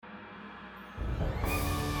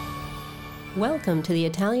Welcome to the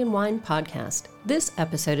Italian Wine Podcast. This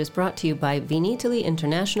episode is brought to you by Vinitaly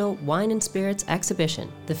International Wine and Spirits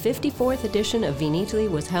Exhibition. The 54th edition of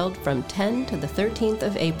Vinitaly was held from 10 to the 13th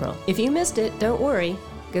of April. If you missed it, don't worry.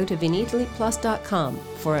 Go to vinitalyplus.com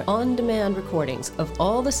for on-demand recordings of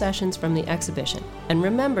all the sessions from the exhibition. And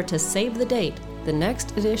remember to save the date. The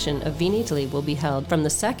next edition of Vinitaly will be held from the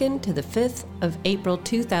 2nd to the 5th of April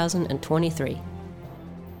 2023.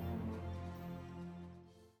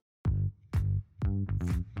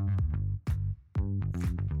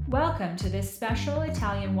 Welcome to this special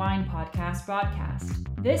Italian Wine Podcast broadcast.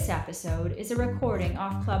 This episode is a recording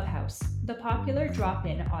off Clubhouse, the popular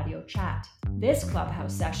drop-in audio chat. This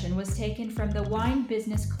Clubhouse session was taken from the Wine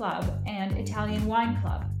Business Club and Italian Wine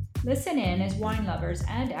Club. Listen in as wine lovers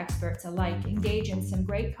and experts alike engage in some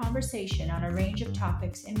great conversation on a range of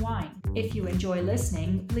topics in wine. If you enjoy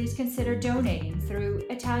listening, please consider donating through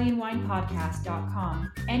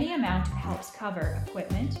ItalianWinePodcast.com. Any amount helps cover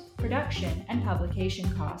equipment, production, and publication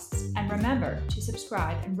costs. And remember to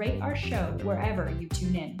subscribe and rate our show wherever you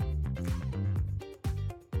tune in.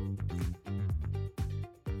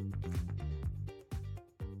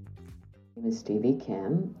 My name is Stevie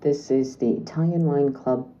Kim. This is the Italian Wine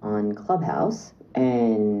Club on Clubhouse.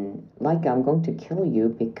 And I'm going to kill you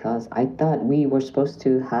because I thought we were supposed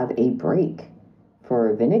to have a break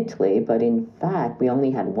for Vinitaly, but in fact, we only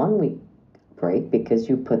had 1 week break because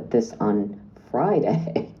you put this on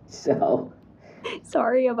Friday. So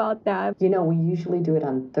sorry about that. You know, we usually do it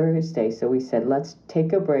on Thursday, so we said let's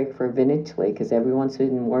take a break for Vinitaly because everyone's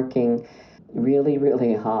been working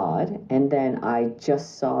really hard. And then I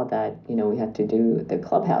just saw that, we had to do the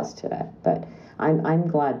Clubhouse today. But I'm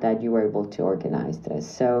glad that you were able to organize this.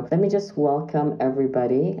 So let me just welcome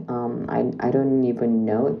everybody. I don't even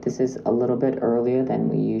know. This is a little bit earlier than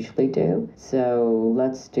we usually do. So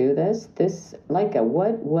let's do this.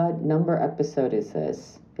 What number episode is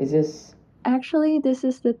this? Is this... Actually, this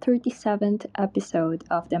is the 37th episode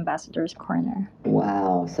of the Ambassador's Corner.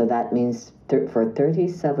 Wow. So that means for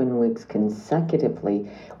 37 weeks consecutively,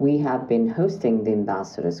 we have been hosting the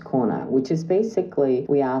Ambassador's Corner, which is basically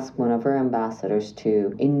we ask one of our ambassadors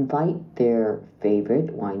to invite their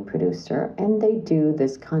favorite wine producer, and they do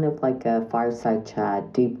this kind of like a fireside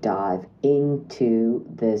chat, deep dive into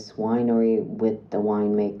this winery with the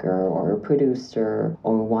winemaker or producer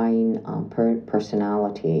or wine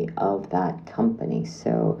personality of that company.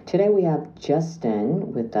 So today we have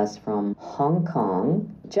Justin with us from Hong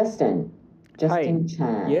Kong. Justin Hi.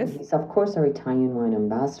 Chen. Yes. He's of course our Italian wine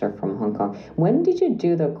ambassador from Hong Kong. When did you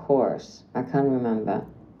do the course? I can't remember.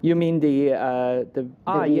 You mean the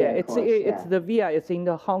VIA it's course, it's the VIA. It's in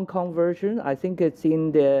the Hong Kong version. I think it's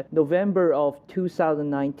in the November of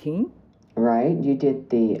 2019. Right, you did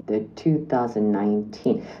the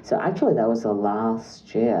 2019. So actually that was the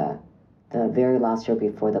last year, the very last year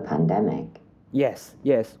before the pandemic. Yes.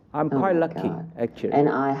 I'm quite lucky, God. actually. And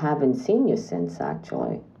I haven't seen you since,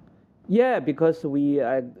 actually. Yeah, because we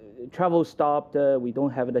travel stopped. We don't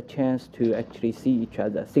have the chance to actually see each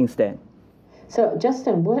other since then. So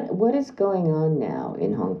Justin, what is going on now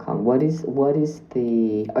in Hong Kong? What is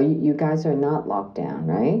the? You guys are not locked down,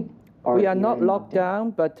 right? Or we are not locked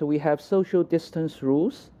down, but we have social distance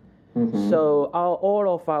rules. Mm-hmm. So all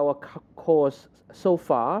of our course so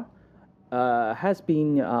far has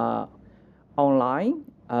been online.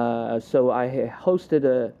 So I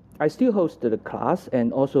still hosted a class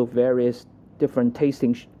and also various different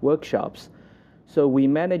tasting workshops. So we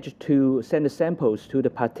managed to send the samples to the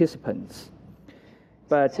participants.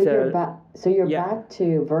 But so you're back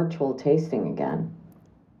to virtual tasting again.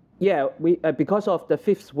 Yeah, we because of the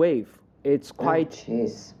fifth wave, it's quite. Oh,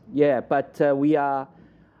 jeez. Yeah, but we are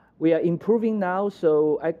improving now.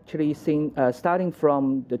 So actually, starting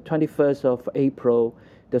from the 21st of April,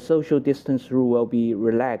 the social distance rule will be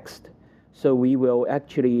relaxed. So we will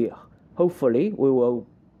actually, hopefully, we will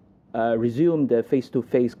resume the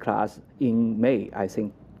face-to-face class in May, I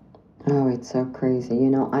think. Oh, it's so crazy.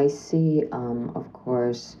 I see, of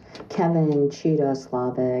course, Kevin, Cheetah,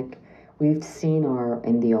 Slavic. We've seen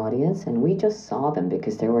in the audience, and we just saw them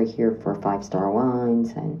because they were here for 5-star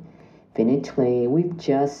wines and Vinitaly. We've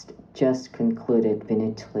just concluded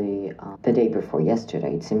Vinitaly the day before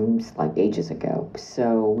yesterday. It seems like ages ago.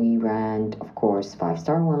 So we ran, of course,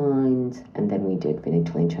 5-star wines, and then we did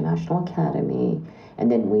Vinitaly International Academy,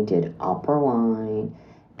 and then we did opera wine,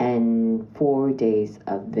 and 4 days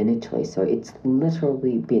of Vinitaly. So it's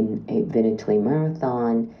literally been a Vinitaly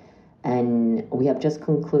marathon, and we have just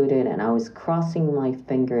concluded, and I was crossing my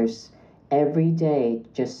fingers every day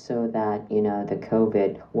just so that, the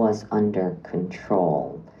COVID was under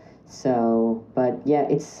control. So, but yeah,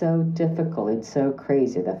 it's so difficult. It's so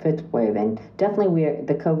crazy, the fifth wave. And definitely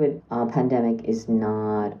the COVID pandemic is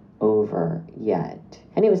not over yet.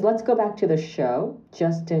 Anyways, let's go back to the show.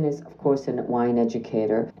 Justin is, of course, a wine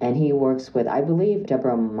educator, and he works with, I believe,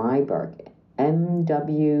 Deborah Myberg,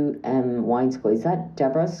 MWM Wine School. Is that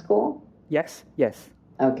Deborah's school? Yes.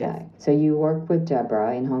 Okay. Yes. So you work with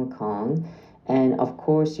Deborah in Hong Kong. And of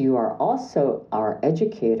course, you are also our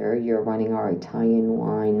educator. You're running our Italian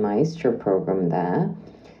Wine Maestro program there.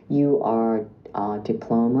 You are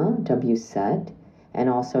diploma, WSET, and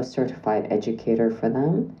also certified educator for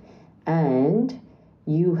them. And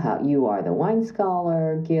you are the wine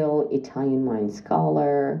scholar, Guild Italian Wine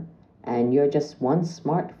Scholar, and you're just one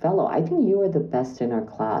smart fellow. I think you were the best in our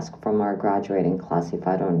class from our graduating class, if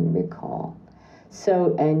I don't recall.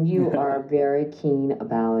 So, and you are very keen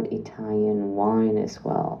about Italian wine as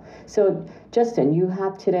well. So, Justin, you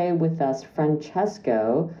have today with us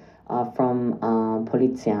Francesco from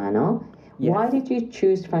Poliziano. Yes. Why did you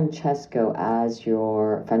choose Francesco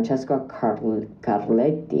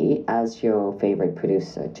Carletti as your favorite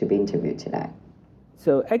producer to be interviewed today?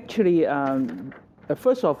 So actually,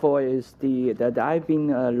 first of all, is that I've been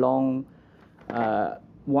a long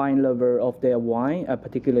wine lover of their wine,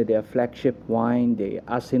 particularly their flagship wine, the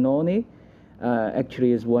Arsenone.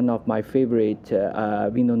 Actually, is one of my favorite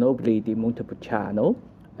Vino Nobile di Montepulciano,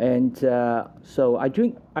 and so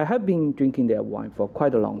I have been drinking their wine for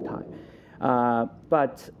quite a long time.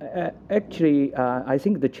 But actually, I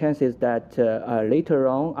think the chance is that later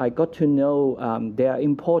on I got to know their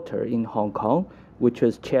importer in Hong Kong, which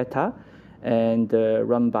was Cheta, and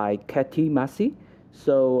run by Katie Massey.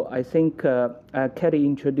 So I think Katie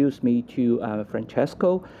introduced me to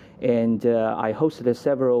Francesco, and I hosted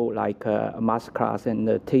several masterclass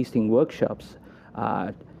and tasting workshops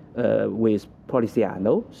with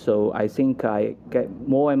Poliziano. So I think I get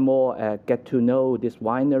more and more get to know this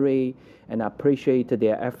winery and appreciate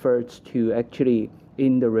their efforts to actually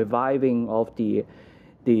in the reviving of the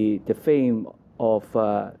fame of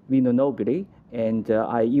Vino Nobile. And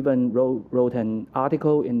I even wrote an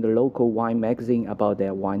article in the local wine magazine about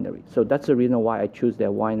their winery. So that's the reason why I choose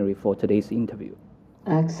their winery for today's interview.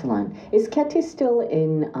 Excellent. Is Katie still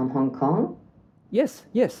in Hong Kong? Yes.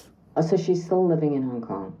 Oh, so she's still living in Hong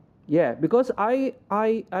Kong? Yeah, because I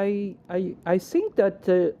think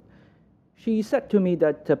that she said to me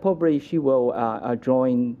that probably she will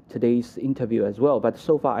join today's interview as well, but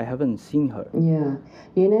so far I haven't seen her. Yeah.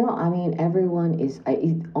 I mean,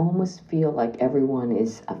 I almost feel like everyone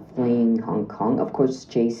is fleeing Hong Kong. Of course,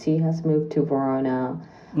 JC has moved to Verona.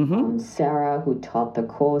 Mm-hmm. Sarah, who taught the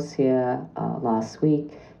course here last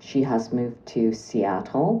week, she has moved to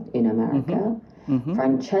Seattle in America. Mm-hmm. Mm-hmm.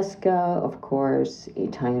 Francesco, of course,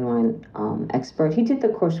 Italian wine expert. He did the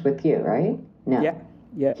course with you, right? No.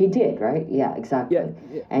 Yeah. He did, right? Yeah, exactly.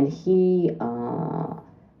 Yeah. And he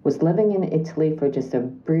was living in Italy for just a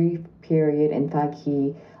brief period. In fact,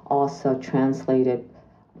 he also translated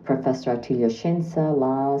Professor Attilio Scienza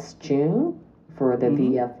last June for the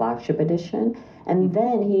VIA flagship edition. And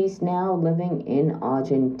then he's now living in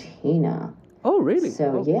Argentina. Oh, really?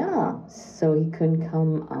 So, yeah. So he couldn't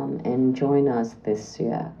come and join us this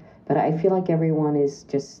year. But I feel like everyone is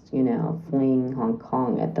just, fleeing Hong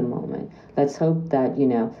Kong at the moment. Let's hope that,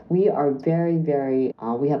 we are very, very,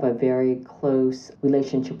 we have a very close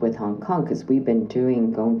relationship with Hong Kong because we've been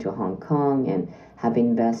going to Hong Kong and have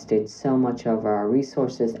invested so much of our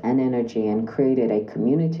resources and energy and created a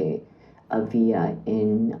community of VIA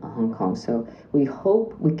in Hong Kong. So we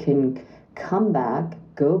hope we can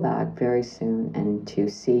go back very soon and to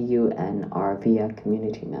see you and our VIA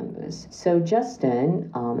community members. So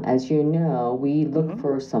Justin, as you know, we look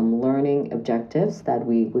for some learning objectives that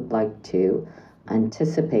we would like to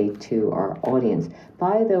anticipate to our audience.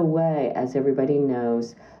 By the way, as everybody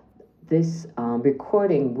knows, this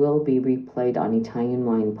recording will be replayed on Italian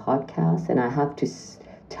Wine Podcast, and I have to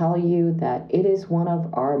tell you that it is one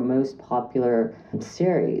of our most popular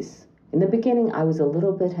series. In the beginning, I was a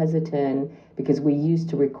little bit hesitant because we used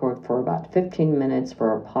to record for about 15 minutes for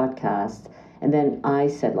our podcast. And then I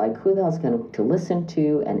said, who the hell's going to listen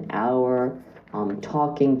to an hour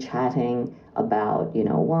chatting about,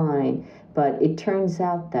 wine? But it turns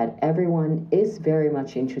out that everyone is very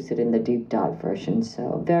much interested in the deep dive version.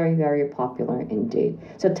 So very, very popular indeed.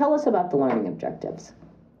 So tell us about the learning objectives.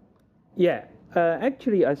 Yeah.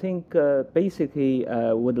 Actually, I think basically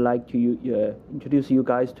would like to introduce you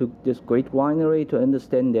guys to this great winery to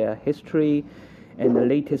understand their history and the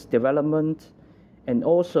latest development. And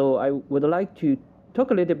also, I would like to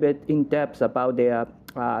talk a little bit in depth about their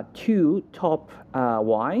two top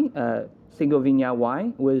wine, single vineyard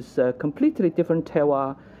wine with completely different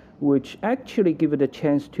terroir which actually give it a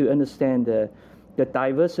chance to understand the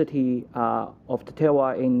diversity of the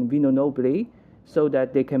terroir in Vino Nobile, so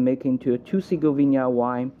that they can make into a two-single vineyard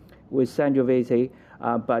wine with Sangiovese,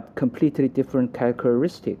 but completely different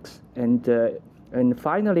characteristics. And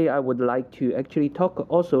finally, I would like to actually talk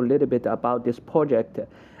also a little bit about this project,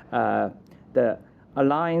 the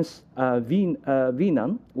Alliance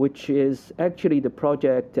Vinum, which is actually the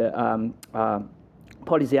project.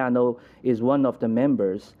 Poliziano is one of the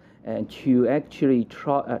members, and to actually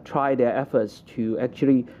try their efforts to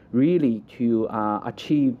actually really to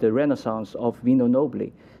achieve the renaissance of Vino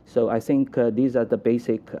Nobile. So I think these are the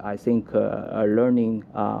basic, learning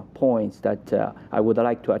points that I would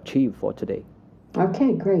like to achieve for today.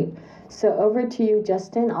 Okay, great. So over to you,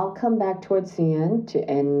 Justin. I'll come back towards the end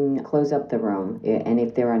and close up the room. And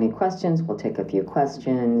if there are any questions, we'll take a few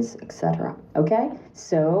questions, etc. Okay?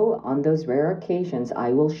 So on those rare occasions, I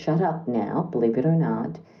will shut up now, believe it or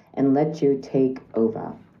not, and let you take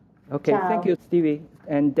over. Okay, Ciao. Thank you, Stevie.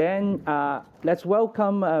 And then let's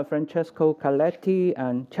welcome Francesco Carletti.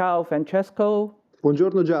 And ciao, Francesco.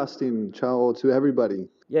 Buongiorno, Justin. Ciao to everybody.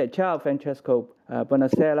 Yeah, ciao, Francesco.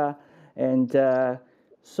 Buonasera. And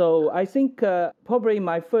so I think probably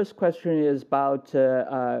my first question is about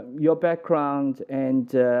your background.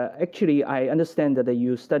 And actually, I understand that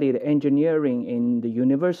you studied engineering in the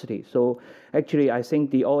university. So actually, I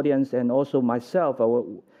think the audience and also myself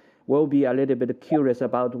will be a little bit curious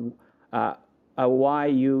about why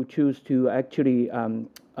you choose to actually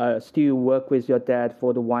still work with your dad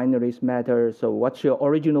for the wineries matter. So what's your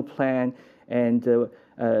original plan, and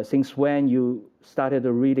since when you started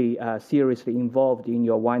to really seriously involved in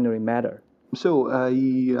your winery matter? So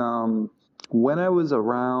when I was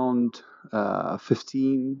around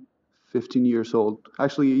 15 years old,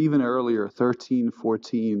 actually even earlier, 13,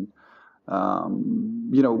 14,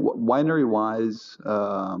 winery-wise,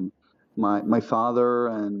 my father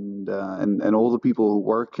and all the people who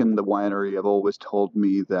work in the winery have always told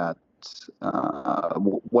me that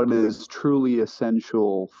what is truly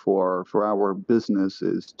essential for our business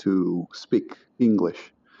is to speak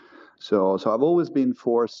English. So I've always been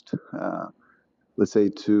forced, let's say,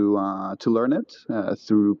 to learn it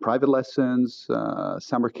through private lessons,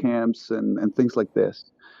 summer camps, and things like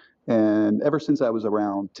this. And ever since I was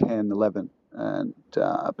around 10, 11.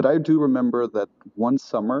 But I do remember that one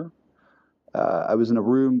summer, I was in a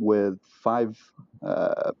room with five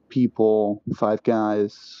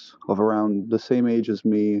guys of around the same age as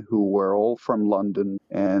me, who were all from London.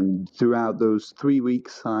 And throughout those 3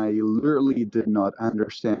 weeks, I literally did not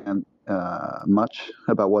understand much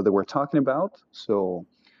about what they were talking about. So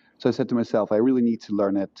I said to myself, I really need to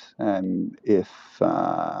learn it. And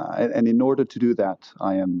in order to do that,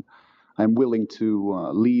 I'm willing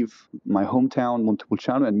to leave my hometown,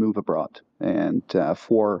 Montepulciano, and move abroad. And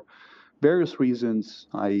for various reasons,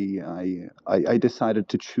 I decided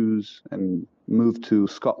to choose and move to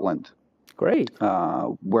Scotland. Great.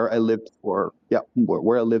 Where I lived for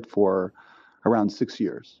around 6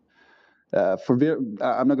 years.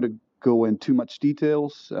 I'm not going to go in too much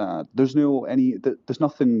details. There's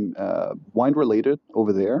nothing wine related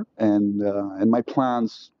over there, and my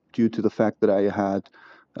plans, due to the fact that I had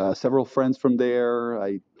several friends from there,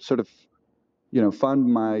 I sort of found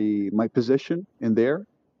my position in there.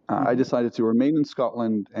 I decided to remain in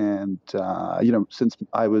Scotland, and since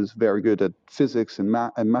I was very good at physics and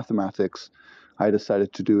mathematics, I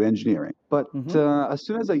decided to do engineering. But as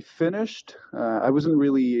soon as I finished, I wasn't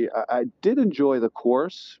really. I did enjoy the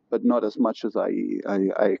course, but not as much as I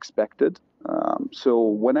expected. So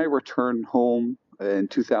when I returned home in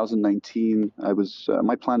 2019,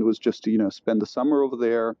 my plan was just to spend the summer over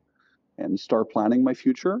there and start planning my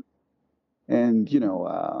future. And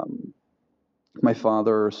my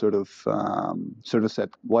father sort of said,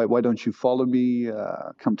 why don't you follow me,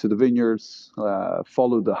 come to the vineyards,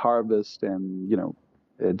 follow the harvest, and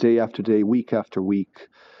day after day, week after week,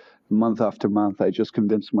 month after month, I just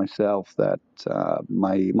convinced myself that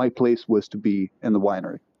my place was to be in the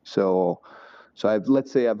winery. So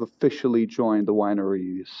let's say I've officially joined the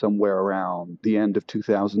winery somewhere around the end of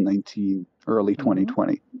 2019, early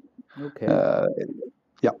 2020. Okay.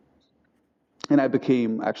 Yeah. And I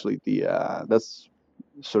became actually that's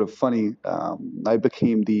sort of funny. I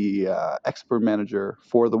became the expert manager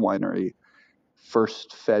for the winery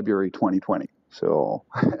 1st February 2020. So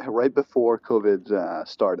right before COVID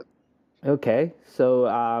started. Okay. So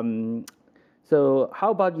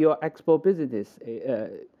how about your expo business?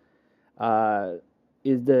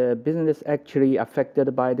 Is the business actually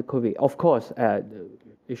affected by the COVID? Of course,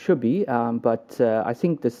 it should be, but I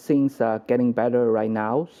think the things are getting better right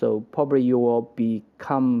now. So probably you will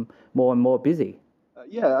become more and more busy.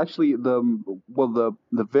 Yeah, actually,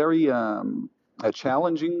 the very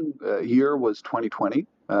challenging year was 2020,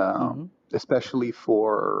 especially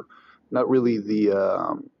for not really the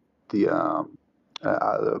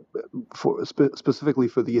for specifically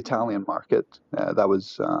for the Italian market. That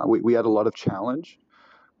was we had a lot of challenge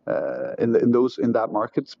in that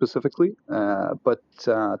market specifically. But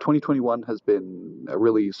 2021 has been a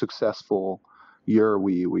really successful year.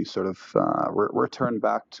 We sort of returned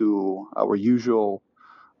back to our usual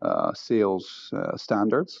sales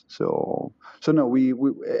standards. So no, we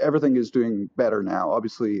everything is doing better now.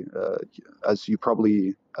 Obviously, as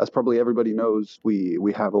probably everybody knows,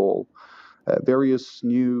 we have all various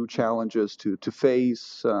new challenges to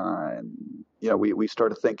face, and we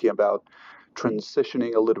started thinking about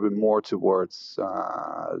transitioning a little bit more towards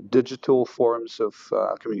digital forms of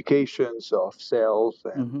communications, of sales,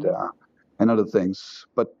 and other things.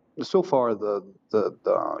 But so far, the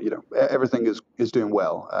everything is doing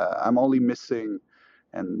well. I'm only missing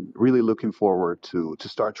and really looking forward to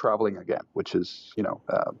start traveling again, which is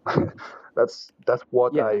that's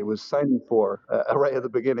what I was signing for right at the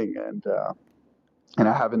beginning, and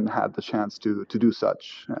I haven't had the chance to do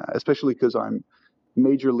such, especially because I'm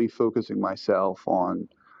majorly focusing myself on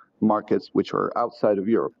markets which are outside of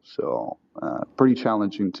Europe. So pretty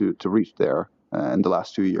challenging to reach there in the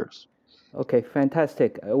last 2 years. Okay,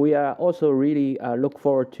 fantastic. We are also really look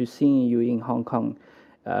forward to seeing you in Hong Kong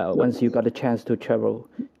once you got a chance to travel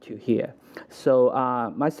to here. So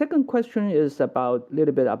my second question is a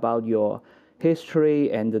little bit about your history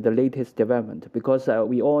and the latest development, because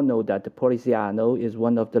we all know that Poliziano is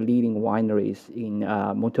one of the leading wineries in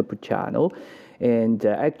Montepulciano. And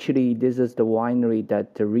actually, this is the winery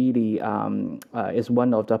that really is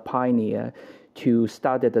one of the pioneer to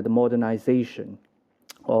start the modernization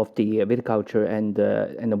of the viticulture and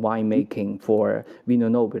the winemaking for Vino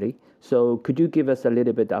Nobile. So could you give us a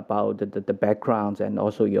little bit about the backgrounds and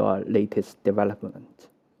also your latest development?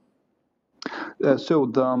 So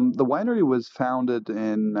the winery was founded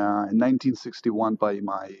in 1961 by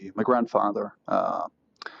my grandfather. My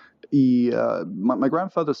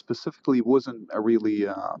grandfather specifically wasn't a really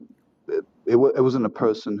it wasn't a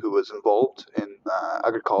person who was involved in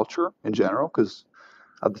agriculture in general, because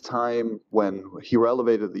at the time when he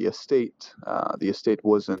relevated the estate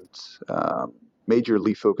wasn't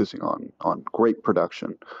majorly focusing on grape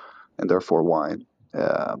production and therefore wine.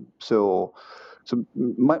 So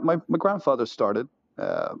my grandfather started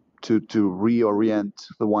to reorient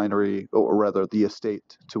the winery, or rather the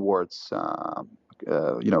estate, towards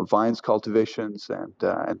vines, cultivations,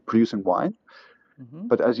 and producing wine.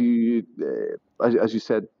 But as you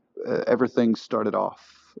said, everything started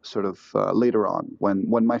off sort of later on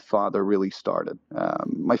when my father really started.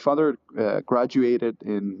 My father graduated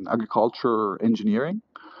in agriculture engineering,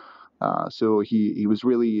 so he was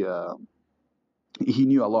really he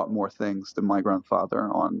knew a lot more things than my grandfather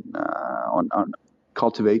on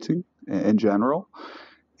cultivating in general,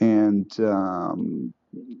 and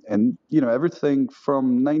everything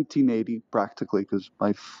from 1980 practically, because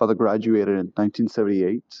my father graduated in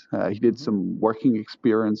 1978. He did some working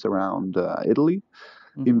experience around Italy,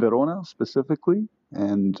 in Verona specifically,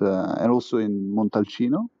 and also in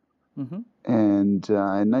Montalcino. And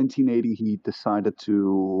in 1980 he decided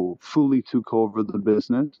to fully took over the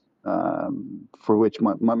business, for which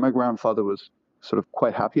my grandfather was sort of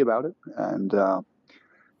quite happy about it,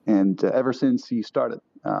 and ever since he started,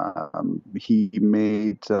 he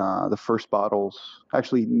made the first bottles.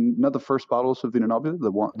 Actually, not the first bottles of Vino Nobile.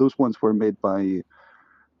 Those ones were made by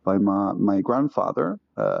my grandfather,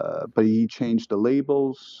 but he changed the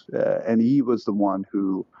labels, and he was the one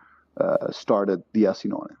who started the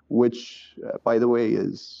Asinone, which, by the way,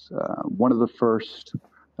 is one of the first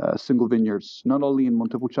single vineyards, not only in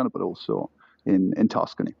Montepulciano but also in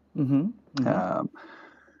Tuscany.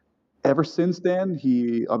 Ever since then,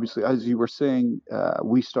 he obviously, as you were saying,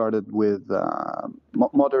 we started with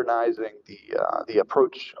modernizing the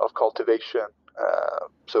approach of cultivation.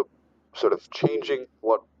 So sort of changing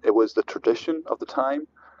what it was the tradition of the time.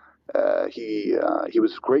 He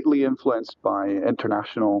was greatly influenced by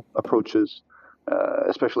international approaches,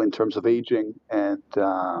 especially in terms of aging, and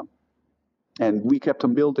we kept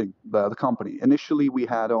on building the company. Initially, we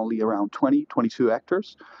had only around 22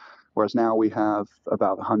 hectares, whereas now we have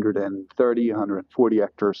about 130, 140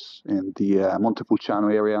 hectares in the Montepulciano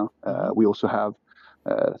area. We also have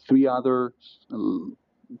two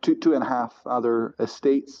and a half other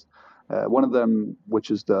estates. One of them,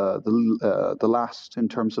 which is the last in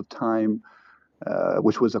terms of time,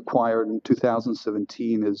 which was acquired in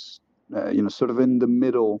 2017, is sort of in the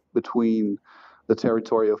middle between the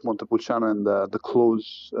territory of Montepulciano and the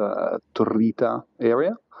close Torrita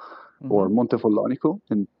area, or Montefollonico,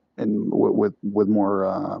 with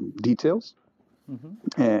more details.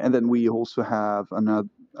 And then we also have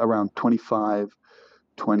around 25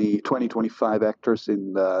 hectares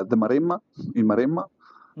in the Maremma,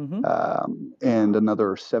 and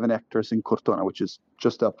another 7 hectares in Cortona, which is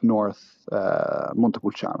just up north,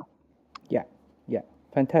 Montepulciano. Yeah,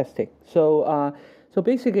 fantastic. So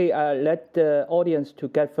basically, let the audience to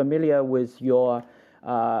get familiar with your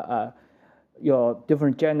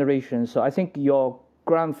different generations. So I think your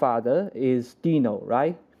grandfather is Dino,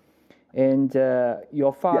 right? And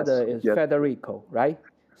your father is Federico, right?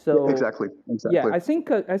 So exactly. Yeah, I think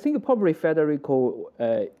probably Federico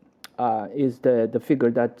is the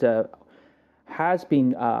figure that has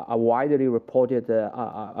been widely reported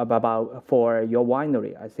about for your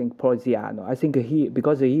winery. I think Poliziano. I think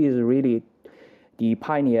because he is really the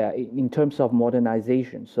pioneer in terms of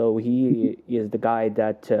modernization. So he is the guy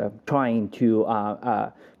that trying to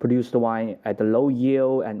produce the wine at a low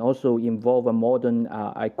yield and also involve a modern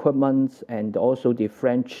equipment and also the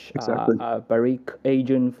French barrique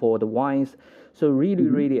agent for the wines. So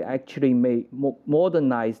really actually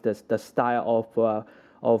modernize the style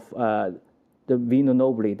of the Vino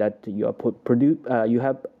Nobile that you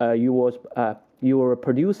were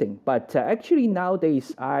producing. But actually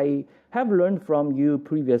nowadays I have learned from you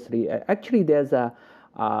previously. Actually, there's a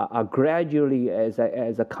gradually as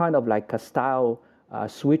a kind of like a style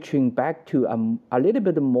switching back to a little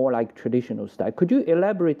bit more like traditional style. Could you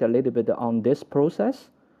elaborate a little bit on this process?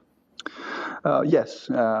 Yes,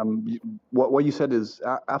 what you said is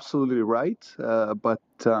absolutely right. But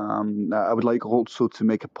I would like also to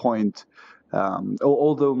make a point.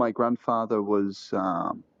 Although my grandfather was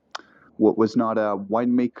not a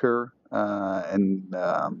winemaker, and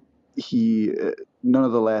he,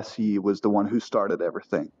 nonetheless, he was the one who started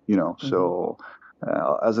everything. So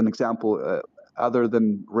as an example, other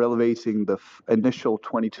than relevating the initial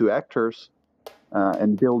 22 hectares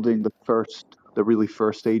and building the really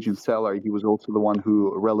first aging cellar, he was also the one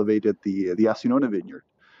who relevated the Asinone vineyard.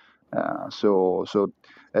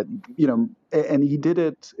 And he did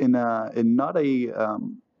it in not a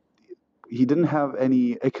he didn't have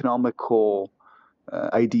any economical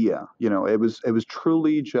idea. It was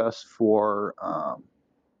truly just for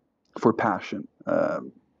passion.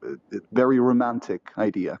 Very romantic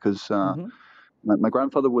idea, because my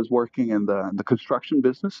grandfather was working in the construction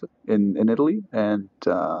business in Italy, and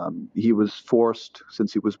he was forced,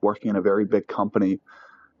 since he was working in a very big company,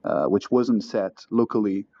 which wasn't set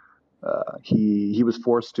locally. He was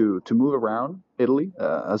forced to move around Italy.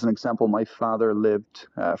 As an example, my father lived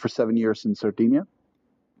for 7 years in Sardinia,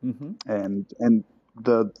 and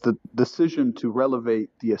the decision to relevate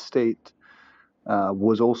the estate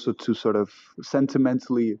was also to sort of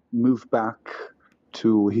sentimentally move back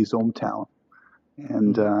to his hometown,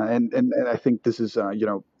 and I think this is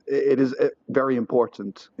it is very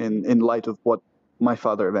important in light of what my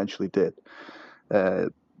father eventually did.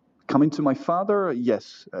 Coming to my father,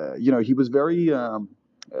 yes, he was very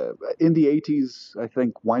in the 80s. I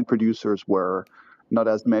think wine producers were not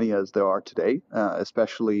as many as there are today,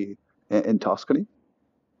 especially in Tuscany.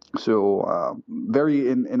 So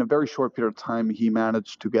in a very short period of time, he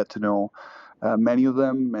managed to get to know many of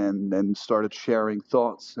them, and started sharing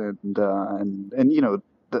thoughts, and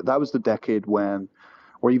that was the decade when,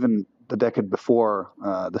 or even the decade before,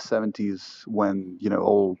 the 70s, when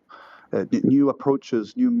all new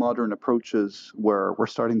approaches, new modern approaches were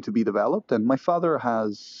starting to be developed. And my father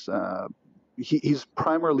has his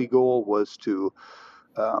primarily goal was to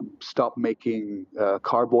stop making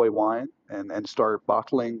carboy wine and start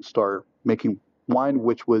making wine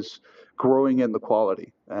which was growing in the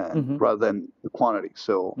quality rather than the quantity.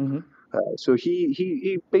 So so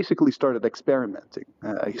he basically started experimenting.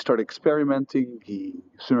 He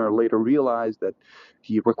sooner or later realized that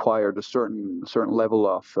he required a certain level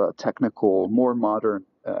of technical, more modern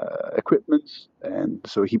equipment, and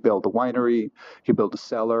so he built a winery. He built a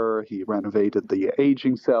cellar. He renovated the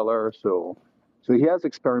aging cellar. So he has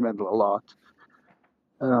experimented a lot.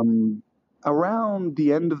 Around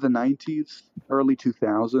the end of the 90s, early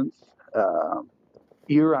 2000s,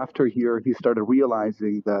 year after year, he started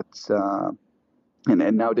realizing that,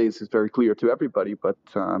 and nowadays it's very clear to everybody, but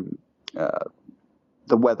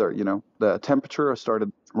the weather, the temperature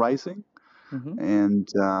started rising. And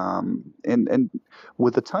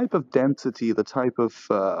with the type of density, the type of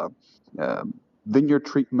vineyard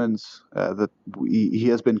treatments that he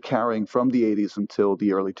has been carrying from the 80s until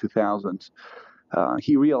the early 2000s,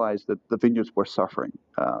 he realized that the vineyards were suffering.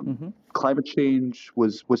 Climate change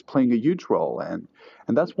was playing a huge role, and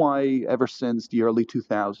that's why ever since the early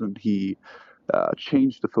 2000s he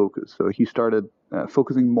changed the focus. So he started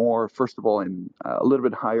focusing more, first of all, in a little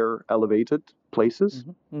bit higher elevated places.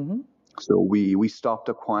 So we stopped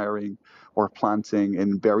acquiring or planting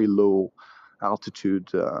in very low altitude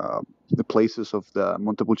the places of the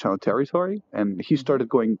Montepulciano territory, and he started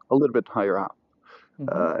going a little bit higher up.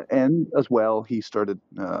 And as well, he started,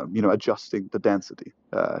 adjusting the density.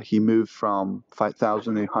 He moved from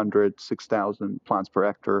 5,800, 6,000 plants per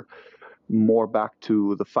hectare more back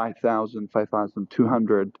to the 5,000,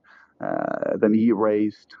 5,200. Then he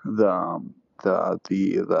raised the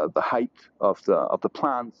height of the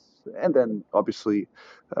plants, and then obviously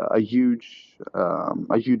a huge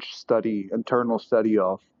internal study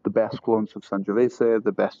of the best clones of Sangiovese,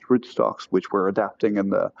 the best rootstocks, which we're adapting in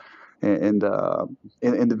the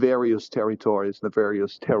various territories, the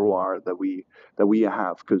various terroir that we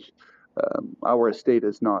have, because our estate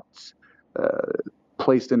is not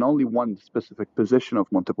placed in only one specific position of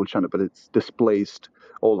Montepulciano, but it's displaced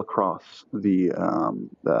all across the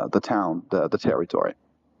town, the territory.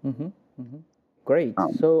 Great.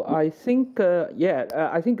 So I think,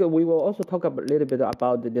 I think we will also talk a little bit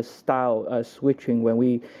about the style switching when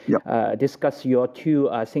we discuss your two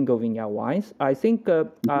single vineyard wines. I think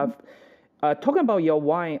talking about your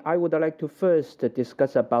wine, I would like to first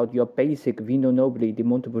discuss about your basic Vino Nobile di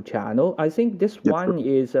Montepulciano. I think this one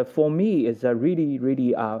is, for me, is a really,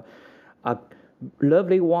 really a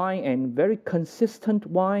lovely wine and very consistent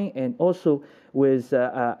wine, and also with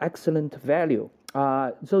excellent value.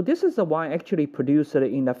 So this is a wine actually produced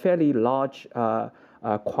in a fairly large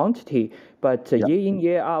quantity, but year in,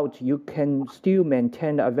 year out, you can still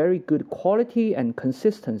maintain a very good quality and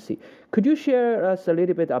consistency. Could you share us a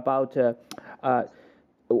little bit about the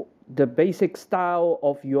basic style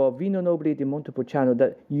of your Vino Nobile di Montepulciano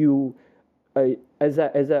that you, as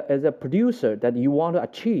a producer, that you want to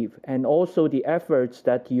achieve, and also the efforts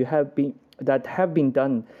that have been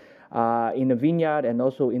done in the vineyard and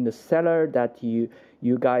also in the cellar, that you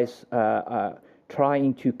guys are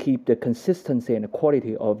trying to keep the consistency and the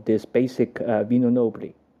quality of this basic Vino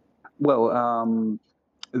Nobile? Well,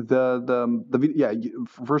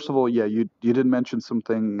 first of all, you did mention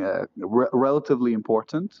something relatively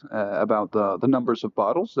important about the numbers of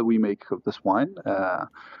bottles that we make of this wine.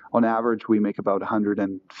 On average, we make about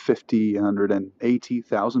 150,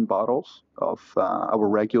 180,000 bottles of our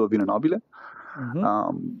regular Vino Nobile.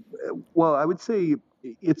 Well, I would say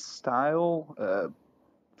its style,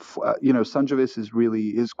 Sangiovese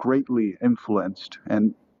is greatly influenced,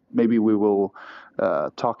 and maybe we will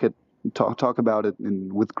talk about it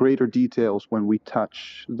with greater details when we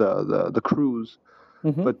touch the crus.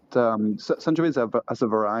 But Sangiovese as a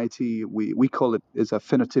variety, we call it is a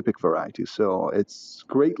phenotypic variety. So it's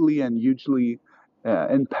greatly and hugely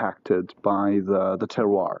impacted by the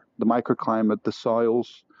terroir, the microclimate, the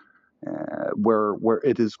soils where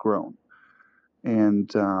it is grown.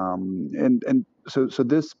 And so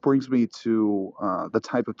this brings me to the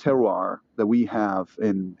type of terroir that we have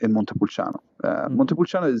in Montepulciano.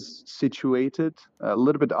 Montepulciano is situated a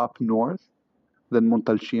little bit up north than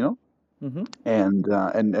Montalcino, and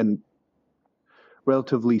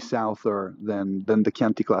relatively souther than the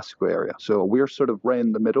Chianti Classico area. So we're sort of right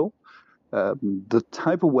in the middle. The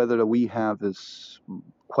type of weather that we have is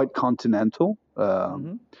quite continental,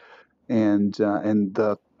 and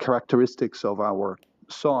the characteristics of our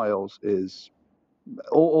soils is,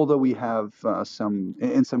 although we have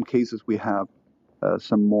in some cases we have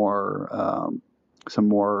some more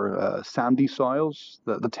sandy soils,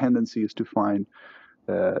 the tendency is to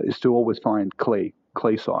always find clay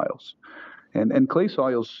soils, and clay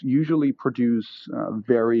soils usually produce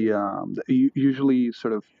usually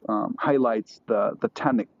sort of highlights the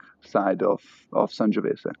tannic side of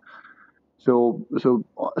Sangiovese. So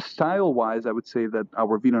style-wise, I would say that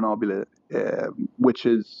our Vino Nobile, which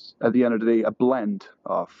is at the end of the day a blend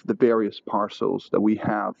of the various parcels that we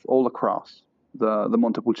have all across the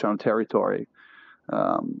Montepulciano territory,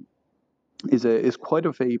 is quite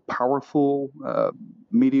of a powerful,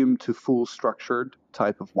 medium to full structured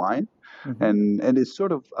type of wine, and it's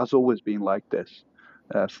sort of has always been like this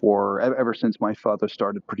ever since my father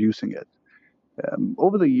started producing it.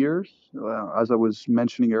 Over the years, as I was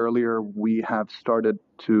mentioning earlier, we have started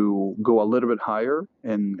to go a little bit higher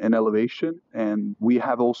in elevation, and we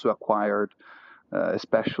have also acquired,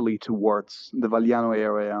 especially towards the Vagliano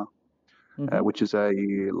area, which is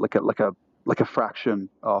like a fraction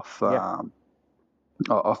of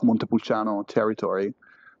Montepulciano territory.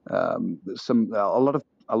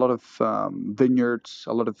 A a lot of vineyards,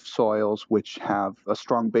 a lot of soils which have a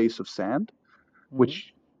strong base of sand,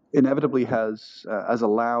 which inevitably has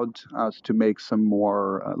allowed us to make some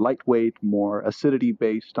more lightweight, more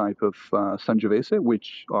acidity-based type of Sangiovese,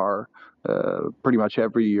 which are pretty much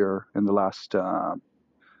every year in the last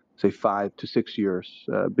say 5 to 6 years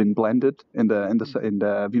been blended in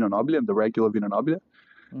the Vino Nobile, in the regular Vino Nobile.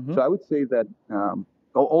 So I would say that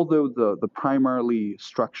although the primarily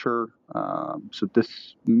structure, so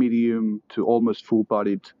this medium to almost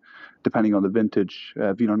full-bodied, depending on the vintage,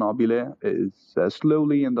 Vino Nobile is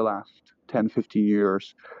slowly in the last 10, 15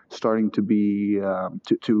 years starting to be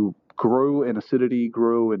to grow in acidity,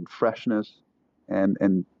 grow in freshness, and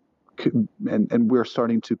we're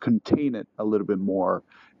starting to contain it a little bit more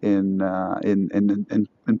in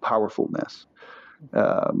powerfulness.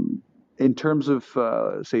 In terms of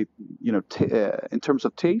in terms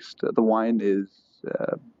of taste, the wine is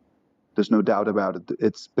there's no doubt about it.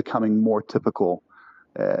 It's becoming more typical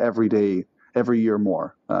every day, every year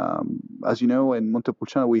more. As you know, in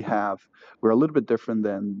Montepulciano we're a little bit different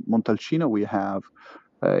than Montalcino. We have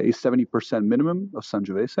a 70% minimum of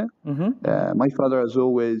Sangiovese. My father has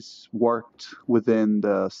always worked within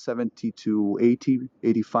the 70 to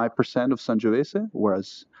 85% of Sangiovese,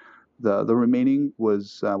 whereas the remaining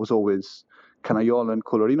was always Canaiolo and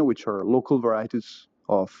Colorino, which are local varieties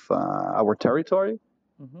of our territory.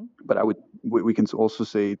 But we can also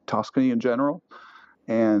say Tuscany in general,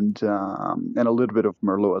 and a little bit of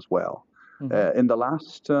Merlot as well. In the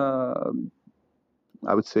last,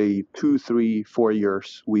 I would say 2, 3, 4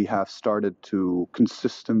 years, we have started to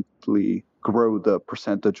consistently grow the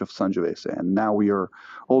percentage of Sangiovese, and now we are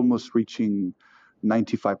almost reaching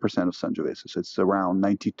 95% of Sangiovese. So it's around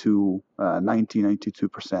 92%.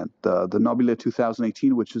 The Nobile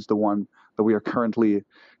 2018, which is the one that we are currently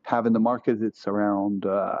have in the market, it's around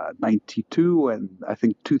 92, and I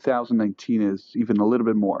think 2019 is even a little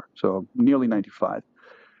bit more, so nearly 95.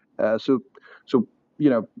 So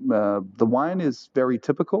the wine is very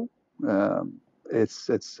typical. Our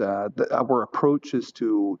approach is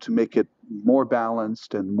to make it more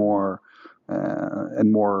balanced and more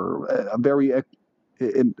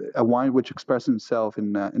a wine which expresses itself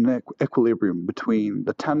in an equilibrium between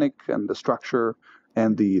the tannic and the structure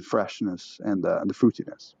and the freshness and the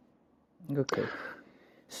fruitiness. Okay,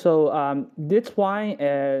 so this wine,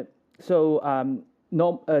 the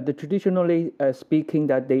traditionally speaking,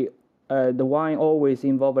 that the wine always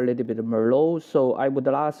involve a little bit of Merlot. So I would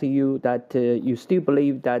ask you that you still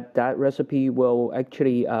believe that recipe will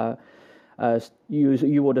actually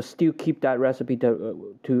you would still keep that recipe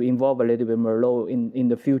to involve a little bit of Merlot in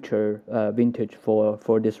the future vintage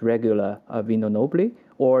for this regular Vino Nobile,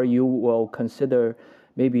 or you will consider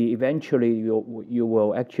maybe eventually you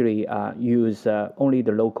will actually use only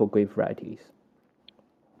the local grape varieties?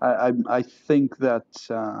 I think that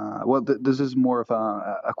this is more of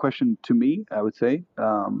a question to me, I would say.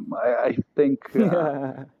 I think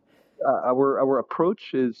our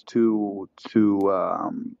approach is to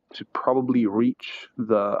probably reach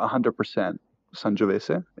the 100%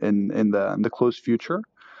 Sangiovese in the close future.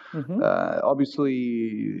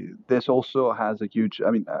 Obviously, this also has a huge. I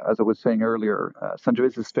mean, as I was saying earlier,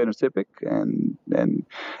 Sangiovese is phenotypic,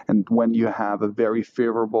 and when you have a very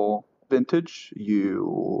favorable vintage,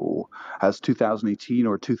 as 2018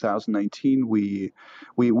 or 2019, we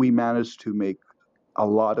managed to make a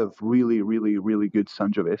lot of really, really, really good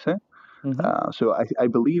Sangiovese. So I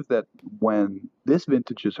believe that when these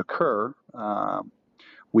vintages occur,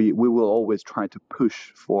 we will always try to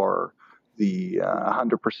push for the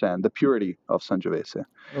 100%, the purity of Sangiovese.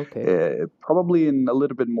 Okay. Probably in a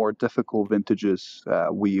little bit more difficult vintages,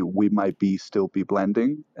 we might still be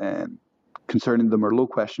blending. And concerning the Merlot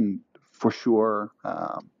question, for sure,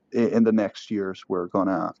 in the next years we're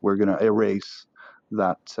gonna erase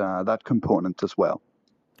that component as well.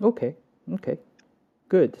 Okay.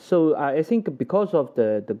 Good. So I think because of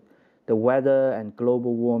the weather and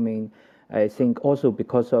global warming, I think also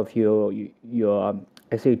because of your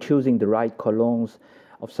I say choosing the right colognes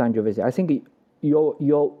of Sangiovese, I think your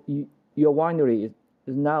winery is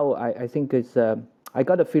now I think it's I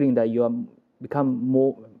got a feeling that you are become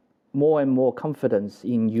more and more confident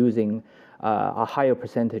in using a higher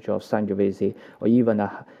percentage of Sangiovese or even 100%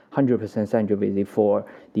 Sangiovese for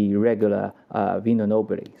the regular Vino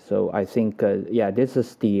Nobile. So I think this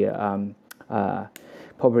is the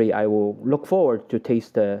probably I will look forward to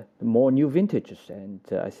taste more new vintages, and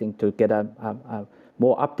I think to get a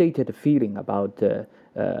more updated feeling about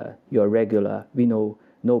your regular Vino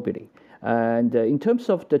Nobile. And in terms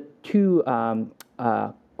of the two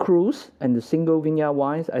crus and the single vineyard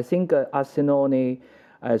wines, I think Arsenone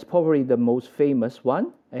is probably the most famous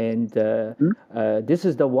one, and this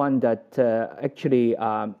is the one that actually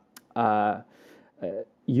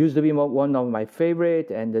used to be one of my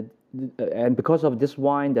favorite, and because of this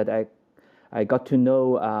wine that I got to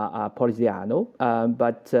know Poliziano,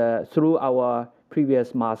 but through our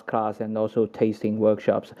previous master class and also tasting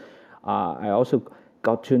workshops, I also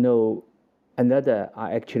got to know another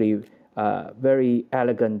actually very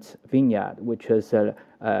elegant vineyard, which is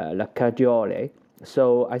La Cagiole.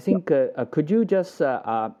 So I think could you just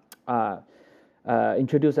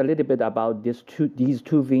introduce a little bit about these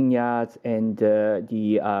two vineyards and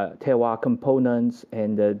the terroir components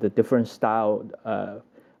and the different style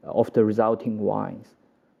of the resulting wines?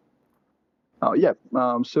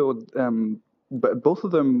 But both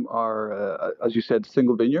of them are, as you said,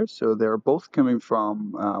 single vineyards. So they're both coming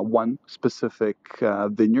from one specific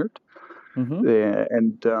vineyard.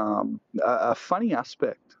 And a funny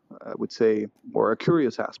aspect, I would say, or a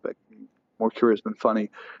curious aspect, more curious than funny,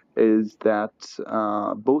 is that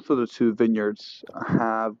both of the two vineyards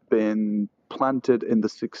have been planted in the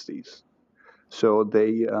 60s. So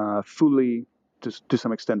they to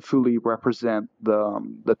some extent, fully represent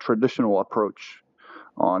the traditional approach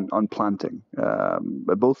on planting.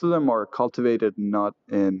 Both of them are cultivated not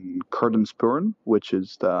in Kerdensburn, which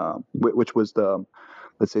was the,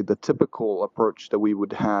 let's say, the typical approach that we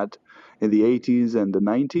would had in the 80s and the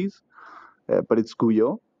 90s, but it's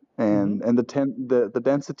Guyot. And the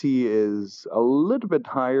density is a little bit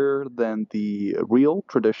higher than the real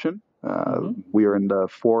tradition. We are in the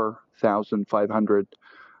 4,500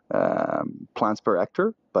 plants per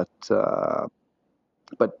hectare, but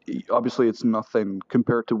obviously it's nothing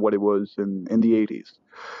compared to what it was in the 80s.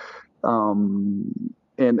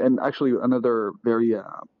 And actually another very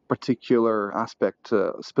particular aspect,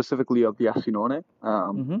 specifically of the Asinone.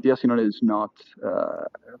 The Asinone is not,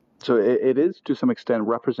 so it is to some extent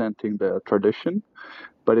representing the tradition,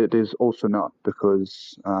 but it is also not,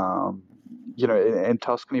 because in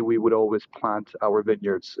Tuscany we would always plant our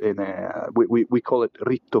vineyards in we call it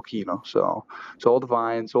ritocchino. So all the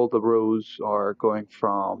vines, all the rows are going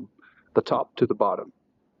from the top to the bottom,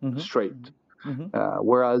 straight.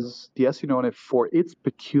 Whereas the Asinone, for its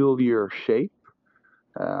peculiar shape,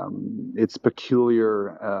 its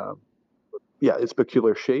peculiar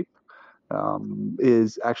shape,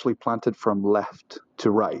 is actually planted from left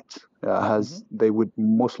to right, as they would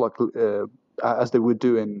most likely, as they would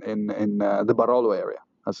do in the Barolo area,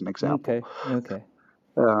 as an example. Okay.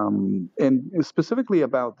 And specifically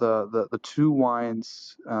about the two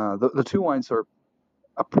wines, the two wines are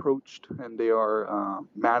approached and they are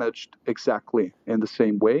managed exactly in the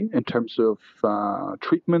same way in terms of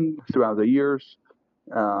treatment throughout the years,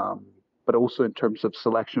 but also in terms of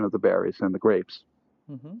selection of the berries and the grapes.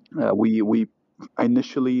 We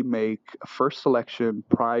initially make a first selection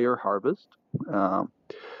prior harvest.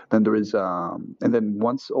 Then there is, and then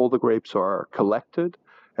once all the grapes are collected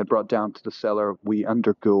and brought down to the cellar, we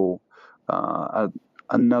undergo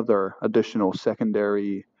another additional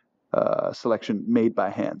secondary selection made by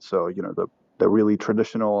hand. So the really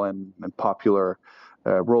traditional and popular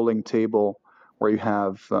rolling table, where you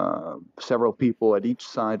have several people at each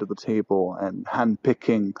side of the table and hand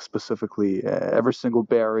picking specifically every single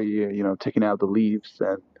berry, taking out the leaves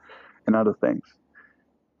and other things.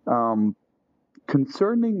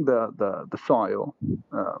 Concerning the soil,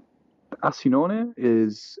 Asinone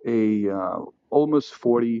is a almost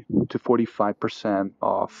 40 to 45%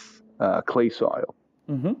 of clay soil,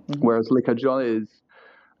 whereas Le Cagiole is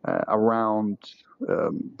around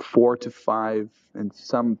 4 to 5, in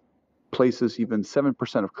some places even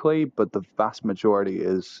 7% of clay, but the vast majority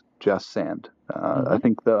is just sand. I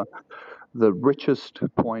think the richest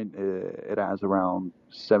point, it has around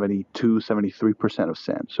 72, 73% of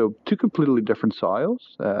sand. So two completely different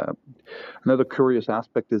soils. Another curious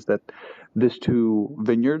aspect is that these two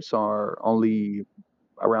vineyards are only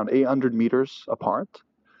around 800 meters apart.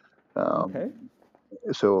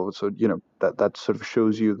 So that sort of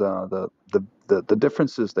shows you the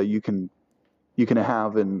differences that you can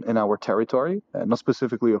have in our territory, not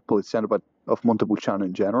specifically of Poliziano, but of Montepulciano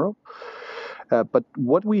in general. But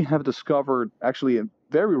what we have discovered, actually, in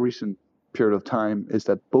very recent period of time, is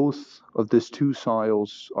that both of these two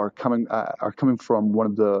soils are coming from one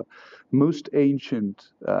of the most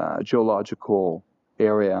ancient geological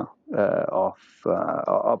area of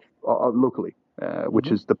locally, which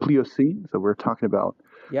is the Pliocene. So we're talking about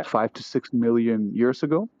 5 to 6 million years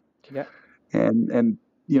ago. And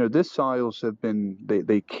these soils have been,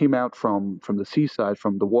 they came out from the seaside,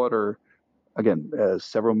 from the water, again,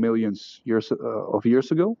 several millions of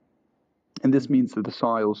years ago. And this means that the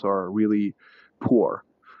soils are really poor.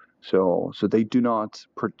 So they do not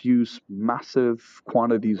produce massive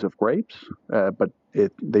quantities of grapes, but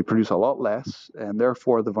they produce a lot less, and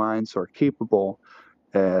therefore the vines are capable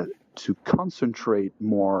to concentrate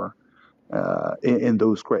more in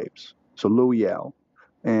those grapes. So low yield,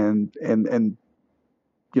 and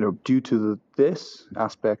due to this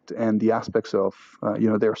aspect and the aspects of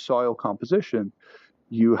their soil composition,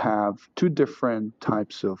 you have two different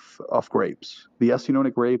types of grapes. The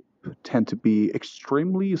Asinone grape tend to be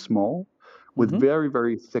extremely small with very,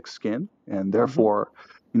 very thick skin, and therefore,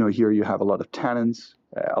 here you have a lot of tannins,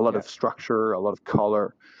 a lot of structure, a lot of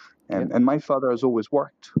color, and my father has always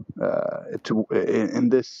worked in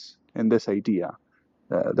this idea.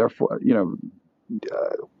 Therefore,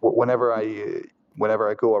 whenever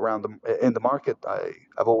I go around in the market,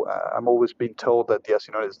 I'm always being told that the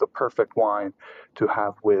Asinone is the perfect wine to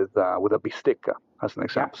have with a bistecca, as an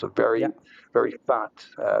example. So very, very fat,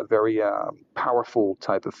 very powerful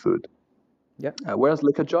type of food. Whereas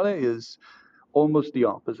Licajole is almost the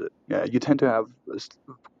opposite. You tend to have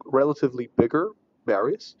relatively bigger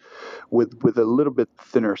berries with a little bit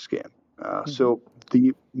thinner skin. So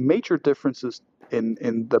the major differences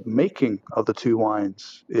in the making of the two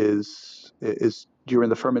wines is during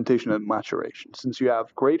the fermentation and maturation. Since you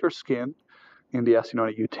have greater skin in the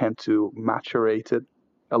Asinone, you tend to maturate it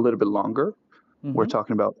a little bit longer. We're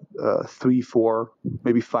talking about 3, 4,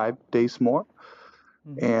 maybe 5 days more.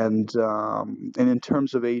 And in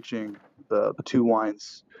terms of aging, the two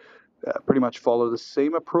wines pretty much follow the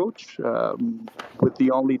same approach, with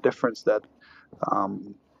the only difference that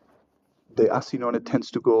the Asinone tends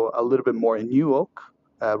to go a little bit more in new oak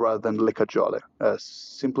rather than Licajole,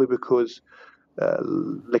 simply because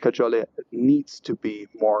Licajole needs to be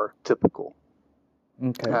more typical.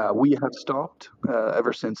 We have stopped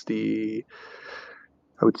ever since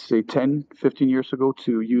I would say 10, 15 years ago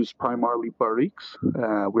to use primarily barriques.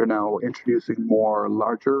 We're now introducing more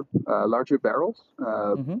larger barrels.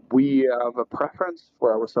 We have a preference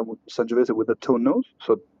for our Sangiovese with a tone nose.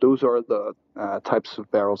 So those are the types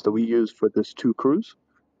of barrels that we use for this two cruise.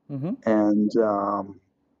 And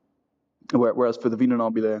whereas for the Vino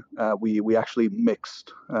Nobile, we actually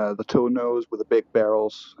mixed the tone nose with the big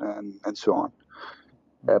barrels and so on.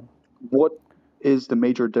 What is the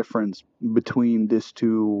major difference between these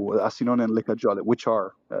two, Asinone and Licajole, which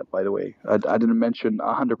are, by the way, I didn't mention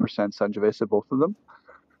 100% Sangiovese, both of them.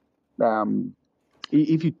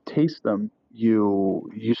 If you taste them, you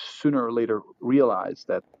sooner or later realize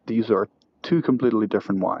that these are two completely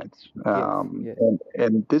different wines.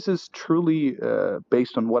 And this is truly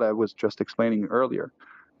based on what I was just explaining earlier.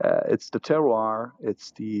 It's the terroir,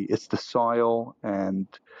 it's the soil, and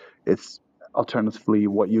it's alternatively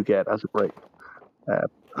what you get as a grape.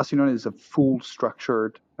 Asinone is a full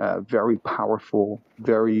structured, very powerful,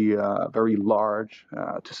 very large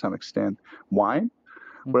to some extent wine,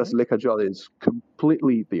 whereas Licajole is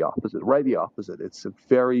completely the opposite, right? The opposite. It's a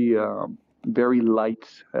very light.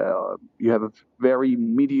 You have a very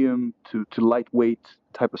medium to lightweight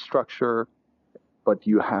type of structure, but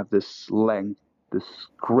you have this length, this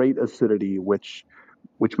great acidity, which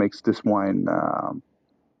makes this wine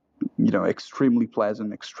extremely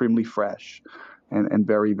pleasant, extremely fresh, and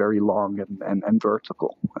very, very long and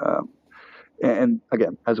vertical. And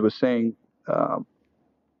again, as I was saying,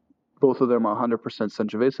 both of them are 100%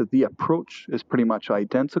 Sangiovese. The approach is pretty much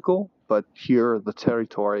identical, but here the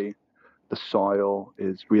territory, the soil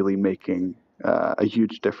is really making a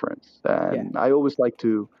huge difference. And I always like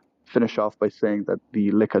to finish off by saying that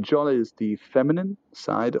the Licajole is the feminine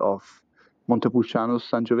side of Montepulciano's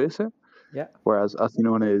Sangiovese, whereas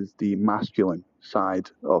Asinone is the masculine side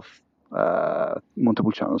of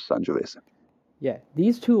Montepulciano's Sangiovese. Yeah,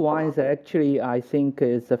 these two wines actually, I think,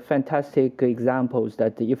 is a fantastic examples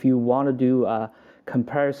that if you want to do a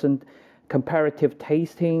comparative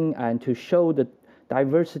tasting and to show the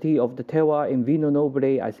diversity of the terroir in Vino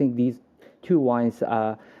Nobile, I think these two wines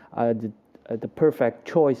are the perfect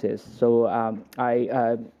choices. So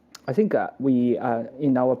I think we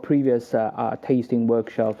in our previous tasting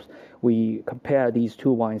workshops, we compare these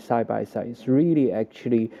two wines side by side. It's really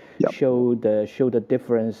actually show the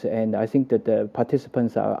difference, and I think that the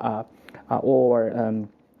participants are all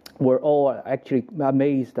were all actually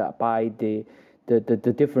amazed by the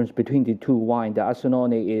difference between the two wines. The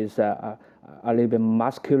Asinone is a little bit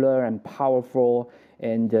muscular and powerful,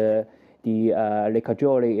 and the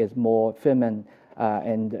Licajole is more feminine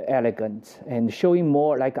and elegant, and showing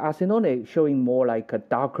more like Asinone, showing more like a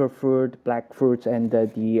darker fruit, black fruits, and the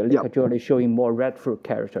Licajole showing more red fruit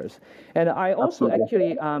characters. And I also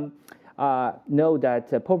actually know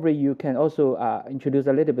that probably you can also introduce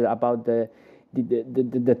a little bit about the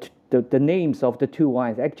the names of the two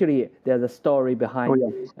wines. Actually, there's a story behind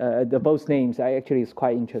the both names. Actually, it's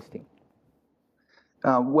quite interesting.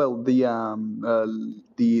 Well, the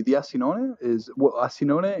Asinone is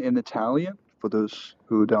Asinone in Italian. For those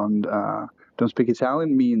who don't speak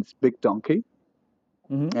Italian, means big donkey,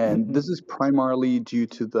 and this is primarily due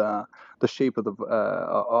to the shape of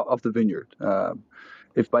the vineyard.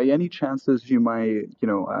 If by any chances you might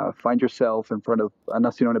find yourself in front of an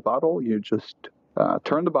Asinone bottle, you just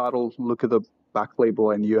turn the bottle, look at the back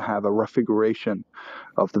label, and you have a rough figuration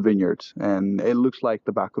of the vineyard, and it looks like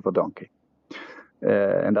the back of a donkey.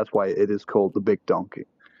 And that's why it is called the big donkey.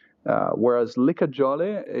 Whereas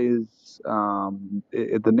Licagiole is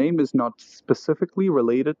the name is not specifically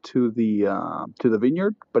related to the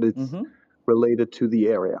vineyard, but it's related to the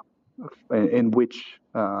area in which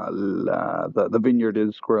the vineyard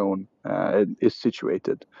is grown, is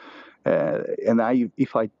situated. And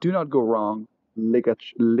if I do not go wrong,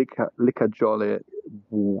 Licagiole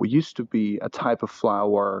used to be a type of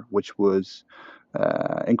flower which was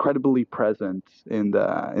incredibly present in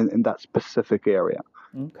that specific area.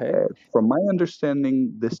 Okay. From my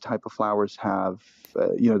understanding, this type of flowers have,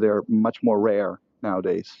 they're much more rare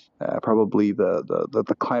nowadays. Probably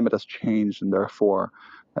the climate has changed, and therefore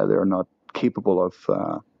they're not capable of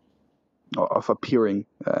appearing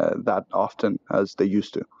that often as they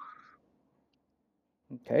used to.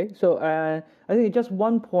 Okay, so I think just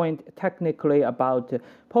one point technically about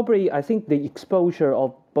probably I think the exposure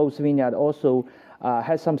of both vineyard also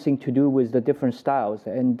has something to do with the different styles.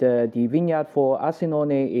 And the vineyard for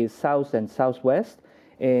Asinone is south and southwest,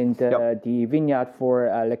 and the vineyard for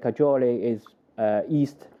Licagiole is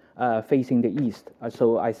east, facing the east.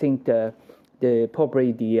 So I think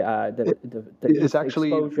probably the it's actually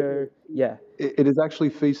exposure, it is actually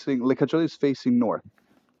facing Licagiole is facing north.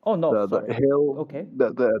 Oh no, the hill. Okay.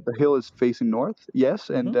 The hill is facing north. Yes,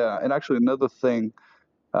 and actually another thing,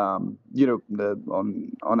 on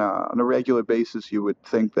a regular basis, you would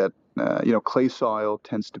think that clay soil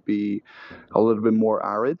tends to be a little bit more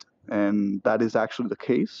arid, and that is actually the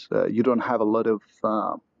case. You don't have a lot of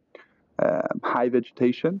high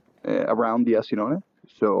vegetation around the Asinone,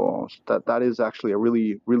 so that is actually a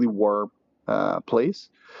really really warm place.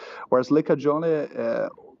 Whereas Licagiole,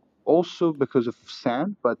 also because of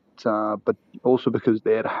sand, but also because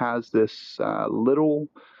it has this little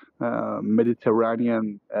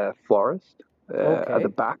Mediterranean forest at the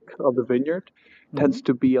back of the vineyard, tends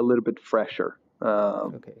to be a little bit fresher.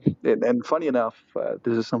 And funny enough,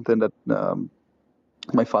 this is something that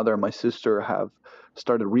my father and my sister have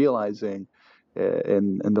started realizing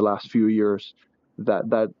in the last few years,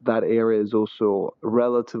 that area is also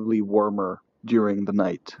relatively warmer during the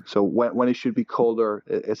night. So when it should be colder,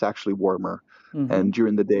 it's actually warmer, and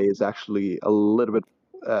during the day it's actually a little bit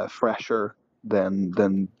fresher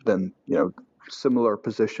than similar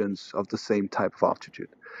positions of the same type of altitude.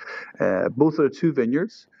 Both of the two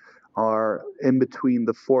vineyards are in between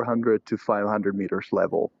the 400 to 500 meters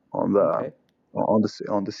level on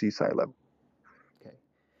the seaside level. Okay,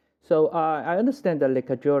 so I understand that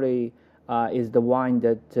Licagiole is the wine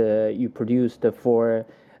that you produced for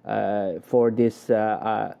this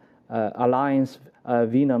Alliance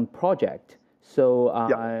Vinum project. So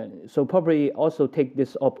so probably also take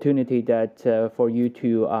this opportunity that for you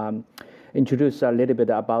to introduce a little bit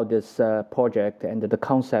about this project and the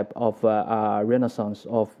concept of Renaissance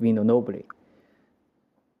of Vino Nobile.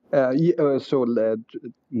 So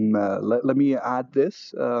let me add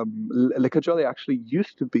this. Licagiole actually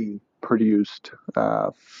used to be produced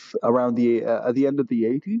around at the end of the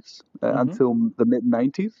 80s until the mid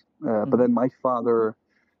 90s. But then my father,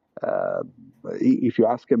 if you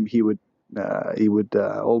ask him, he would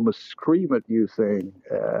almost scream at you, saying,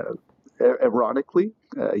 ironically,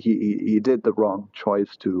 he did the wrong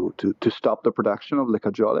choice to stop the production of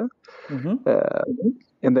Licagiole.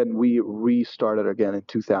 And then we restarted again in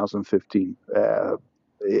 2015,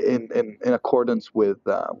 in accordance with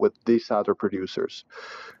these other producers.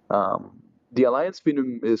 The Alliance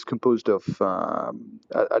Vinum is composed of,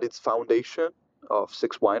 at its foundation, of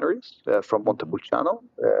 6 wineries from Montepulciano,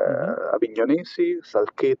 Avignonesi,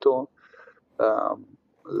 Salceto,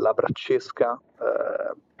 La Braccesca,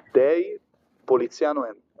 Dei, Poliziano,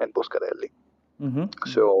 and Boscarelli.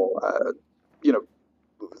 So,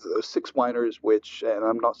 6 wineries, which, and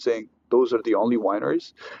I'm not saying those are the only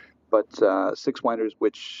wineries, but 6 wineries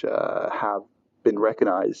which have been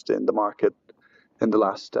recognized in the market in the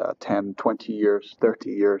last 10, 20 years,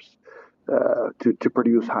 30 years to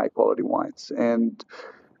produce high quality wines. And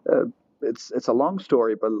it's a long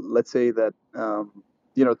story, but let's say that,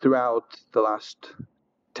 throughout the last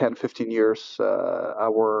 10, 15 years,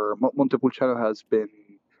 our Montepulciano has been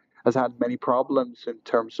has had many problems in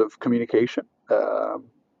terms of communication.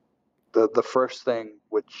 The first thing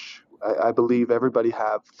which I believe everybody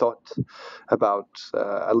have thought about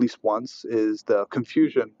at least once is the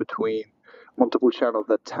confusion between Montepulciano,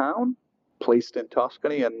 the town placed in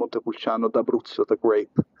Tuscany, and Montepulciano d'Abruzzo, the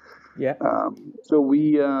grape. Yeah.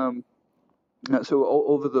 Over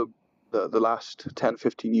the last 10,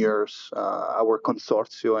 15 years, our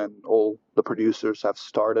consortio and all the producers have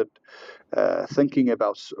started thinking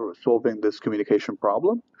about solving this communication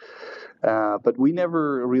problem. But we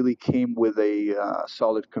never really came with a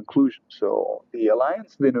solid conclusion. So the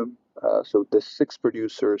Alliance Vinum, so the 6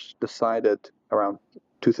 producers decided around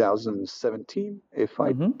 2017, if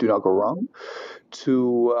I do not go wrong,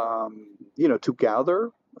 to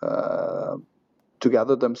gather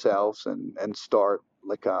themselves and start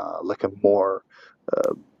like a more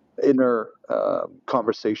inner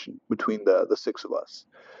conversation between the 6 of us.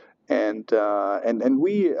 And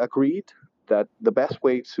we agreed that the best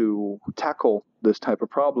way to tackle this type of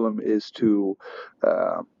problem is to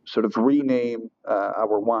sort of rename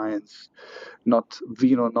our wines, not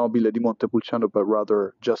Vino Nobile di Montepulciano, but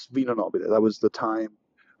rather just Vino Nobile. That was the time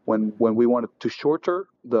when we wanted to shorter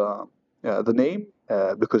the name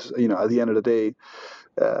because at the end of the day,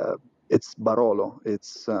 it's Barolo,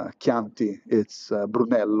 it's Chianti, it's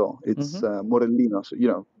Brunello, it's Morellino. So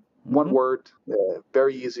one word,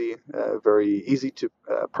 very easy to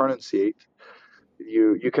pronunciate.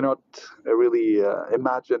 You cannot really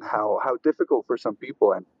imagine how difficult for some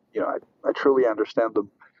people, and I truly understand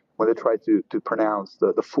them when they try to pronounce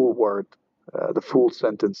the full word, the full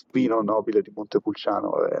sentence, Vino Nobile di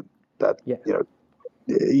Montepulciano, and that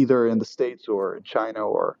either in the States or in China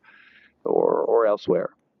or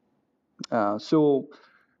elsewhere.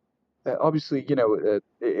 Obviously,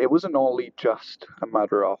 it wasn't only just a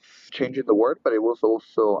matter of changing the word, but it was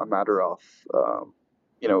also a matter of,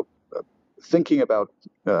 thinking about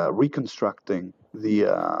reconstructing the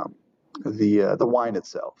wine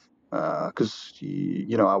itself, because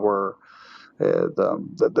our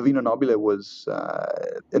the Vino Nobile was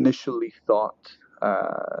initially thought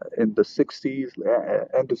in the 60s,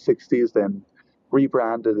 end of 60s, then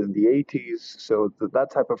rebranded in the 80s. So that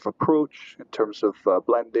type of approach in terms of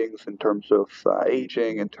blendings, in terms of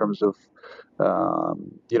aging, in terms of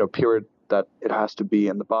period that it has to be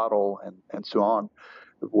in the bottle, and so on,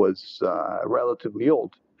 was relatively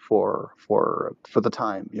old for the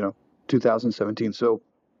time, 2017. So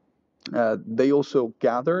they also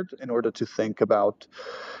gathered in order to think about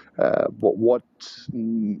what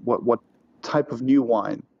type of new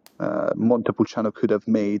wine Montepulciano could have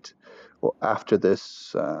made after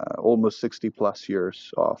this almost 60 plus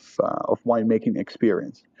years of winemaking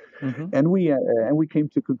experience. And we came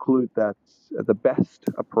to conclude that the best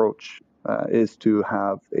approach is to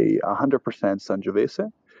have a 100%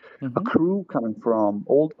 Sangiovese, a cru coming from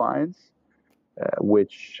old vines,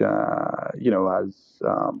 which has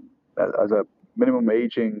a minimum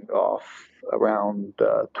aging of around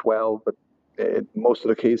 12, but in most of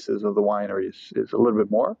the cases of the winery is a little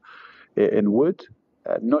bit more in wood.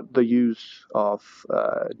 Not the use of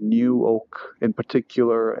new oak in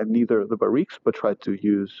particular, and neither the barriques, but try to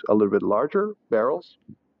use a little bit larger barrels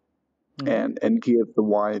and give the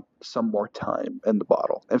wine some more time in the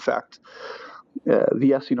bottle. In fact,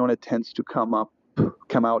 the Asinone tends to come out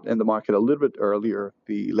in the market a little bit earlier.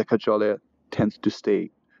 The Le Cagiole tends to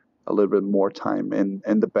stay a little bit more time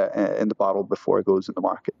in the bottle before it goes in the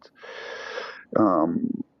market.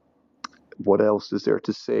 What else is there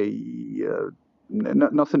to say?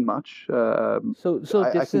 Nothing much. So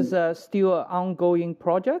this is still an ongoing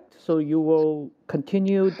project. So you will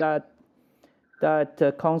continue that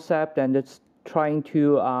concept and it's trying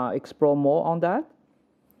to explore more on that.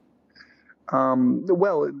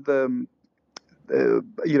 Well,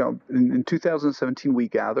 in 2017 we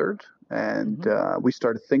gathered and we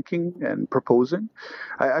started thinking and proposing.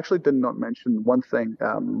 I actually did not mention one thing.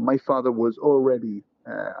 My father was already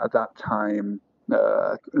at that time,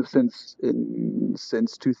 since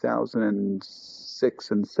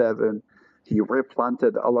 2006 and 7, he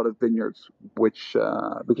replanted a lot of vineyards, which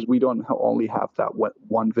because we don't only have that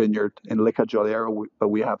one vineyard in Le Cagiole, but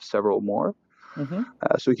we have several more.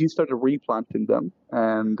 So he started replanting them,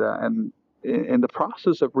 and in the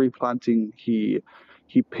process of replanting, he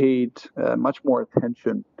paid much more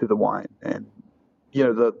attention to the wine, and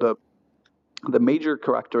the major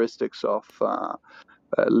characteristics of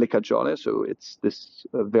Le Cagiole. So it's this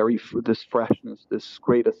this freshness, this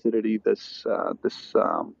great acidity, this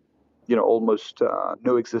almost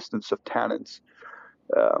no existence of tannins.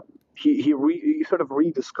 He sort of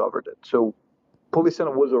rediscovered it. So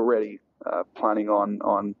Polisano was already planning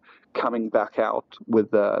on coming back out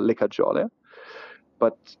with Le Cagiole.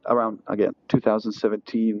 But around, again,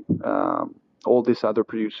 2017, all these other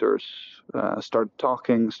producers started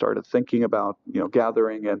talking, started thinking about,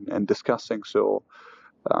 gathering and discussing. So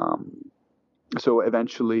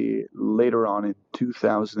eventually, later on in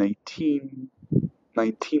 2018,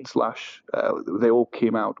 19 slash, they all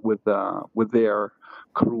came out with their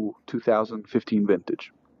Crew 2015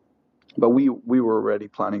 vintage. But we were already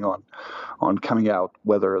planning on coming out,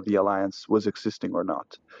 whether the alliance was existing or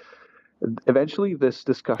not. Eventually, this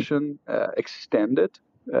discussion extended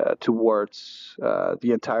towards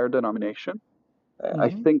the entire denomination. I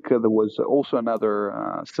think there was also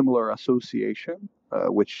another similar association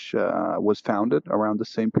which was founded around the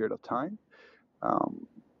same period of time,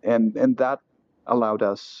 and that allowed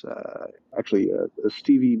us. Actually,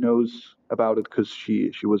 Stevie knows about it because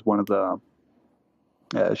she was one of the.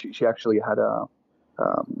 She actually had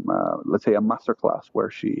let's say a masterclass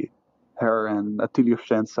where her and Attilio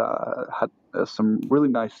Scienza had some really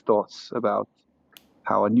nice thoughts about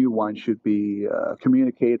how a new wine should be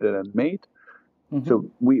communicated and made.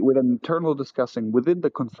 So we had an internal discussing within the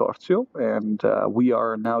consortio, and we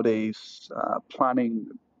are nowadays planning.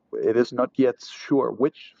 It is not yet sure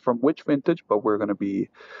from which vintage, but we're going to be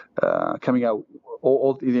coming out.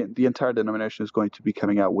 All the entire denomination is going to be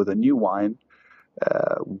coming out with a new wine,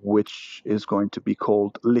 which is going to be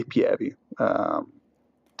called Le Pievi.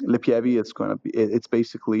 Le Pievi is going to be. It's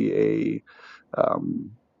basically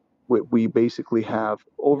we basically have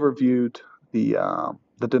overviewed the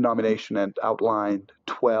denomination and outlined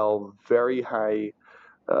 12 very high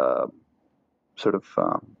sort of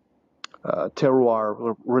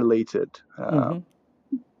terroir related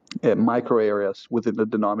micro areas within the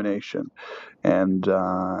denomination, and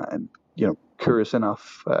curious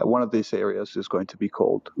enough, one of these areas is going to be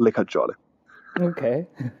called Le Cagiole. Okay,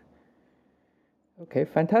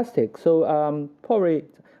 fantastic. So, probably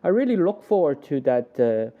I really look forward to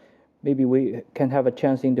that. Maybe we can have a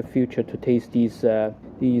chance in the future to taste these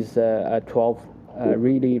 12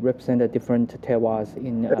 really represent different terroirs.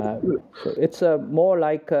 So it's more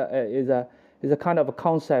like is a kind of a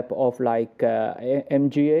concept of like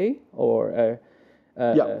MGA or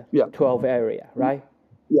 12 area, right?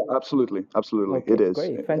 Yeah, absolutely. Okay, It is.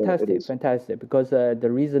 Great, fantastic. Because the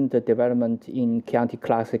recent development in Chianti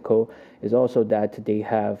Classico is also that they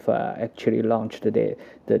have actually launched the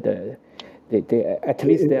at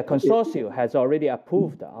least their consortium has already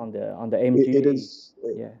approved on the MGA.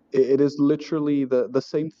 It is literally the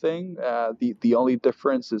same thing. The only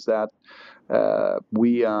difference is that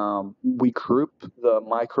we group the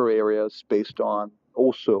micro areas based on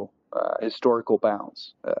also historical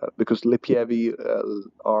bounds, because Le Pievi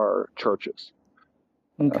are churches.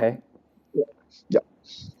 Okay. Yeah.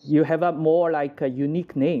 You have a more like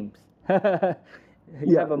unique names.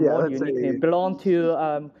 You have a more unique name. Belong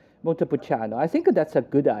to Montepulciano. I think that's a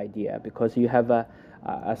good idea because you have a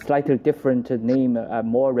slightly different name,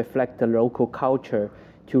 more reflect the local culture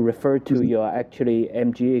to refer to your actually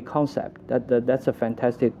MGA concept. That's a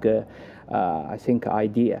fantastic, I think,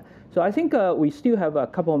 idea. So I think we still have a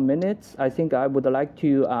couple of minutes. I think I would like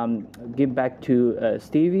to give back to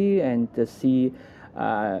Stevie and see,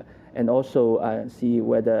 and also see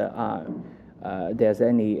whether there's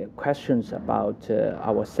any questions about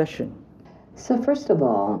our session. So first of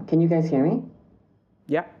all, can you guys hear me?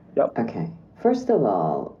 Yeah. Yep. Okay. First of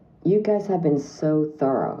all, you guys have been so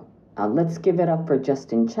thorough. Let's give it up for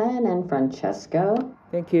Justin Chen and Francesco.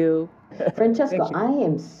 Thank you. Francesco, Thank you. I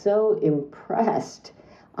am so impressed.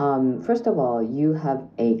 First of all, you have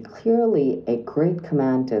clearly a great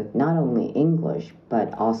command of not only English,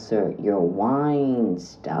 but also your wine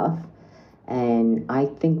stuff. And I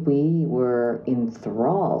think we were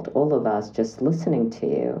enthralled, all of us, just listening to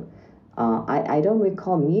you. I don't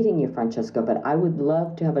recall meeting you, Francesco, but I would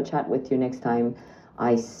love to have a chat with you next time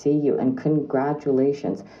I see you. And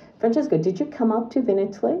congratulations. Francesco, did you come up to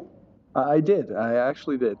Vinitaly? I did. I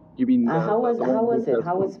actually did. You mean how was it?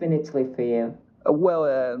 How was Vinitaly for you? Well,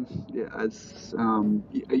 it's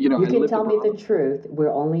you can tell me the truth.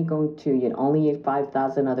 We're only going to, only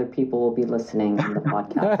 5,000 other people will be listening on the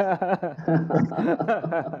podcast.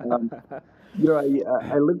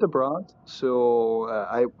 I lived abroad, so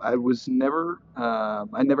I was never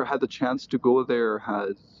I never had the chance to go there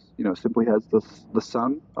as simply as the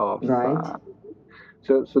son of right.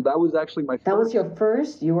 So that was actually my first. That was your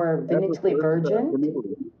first? You were Vinitaly virgin?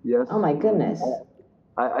 Yes. Oh my goodness.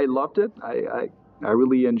 I loved it. I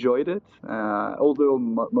really enjoyed it. Although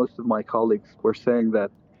most of my colleagues were saying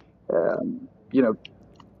that,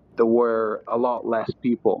 there were a lot less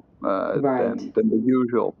people right. than the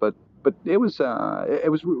usual. But but it was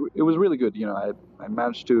really good. I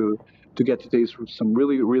managed to get to taste some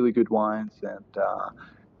really, really good wines,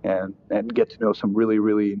 and get to know some really,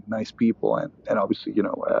 really nice people, and obviously,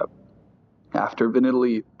 after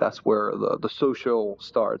Vinitaly, that's where the social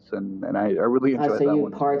starts, and I really enjoyed so that you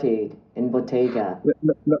one. partied in Bottega.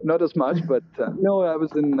 Not as much, but no, I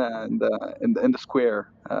was in the square.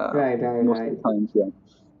 Right. Most of the times, yeah.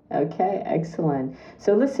 Okay, excellent.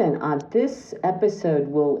 So listen, this episode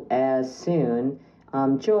will air soon.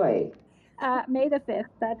 Joy. May the 5th.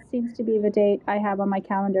 That seems to be the date I have on my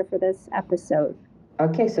calendar for this episode.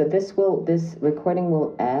 Okay, so this recording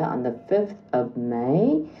will air on the 5th of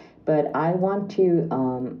May, but I want to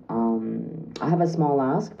I have a small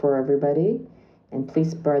ask for everybody, and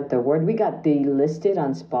please spread the word. We got delisted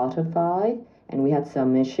on Spotify, and we had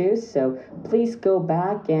some issues, so please go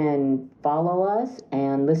back and follow us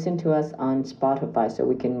and listen to us on Spotify so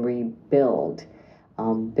we can rebuild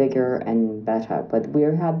bigger and better. But we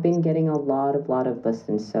have been getting a lot of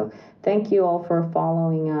listens, so thank you all for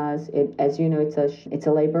following us. As you know, it's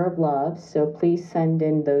a labor of love, so please send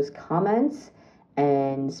in those comments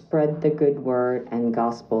and spread the good word and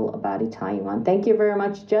gospel about Italian wine. Thank you very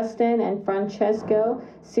much, Justin and Francesco.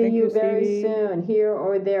 See Thank you you, very Stevie. soon, here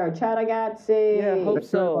or there. Ciao ragazzi. Yeah, hope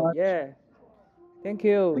so. Yeah. Thank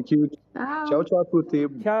you. Thank you. Ciao. Ciao, ciao tutti.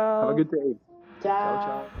 Ciao. Have a good day.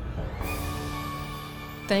 Ciao.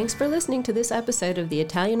 Thanks for listening to this episode of the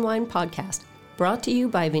Italian Wine Podcast, brought to you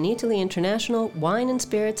by Vinitaly International Wine and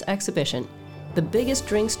Spirits Exhibition, the biggest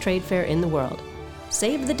drinks trade fair in the world.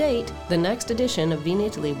 Save the date. The next edition of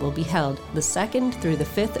Vinitaly will be held the 2nd through the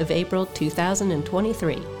 5th of April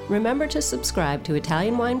 2023. Remember to subscribe to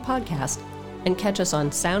Italian Wine Podcast and catch us on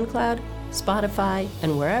SoundCloud, Spotify,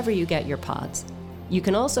 and wherever you get your pods. You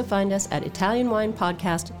can also find us at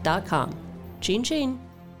ItalianWinePodcast.com. Chin chin!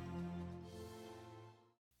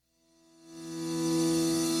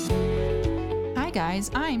 Hi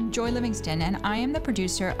guys, I'm Joy Livingston and I am the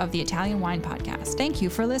producer of the Italian Wine Podcast. Thank you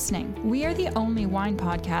for listening. We are the only wine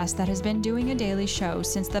podcast that has been doing a daily show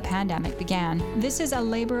since the pandemic began. This is a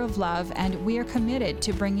labor of love and we are committed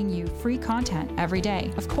to bringing you free content every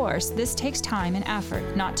day. Of course, this takes time and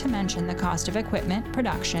effort, not to mention the cost of equipment,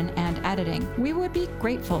 production, and editing. We would be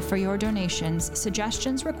grateful for your donations,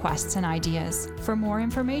 suggestions, requests, and ideas. For more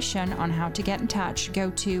information on how to get in touch, go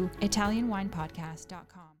to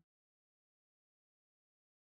ItalianWinePodcast.com.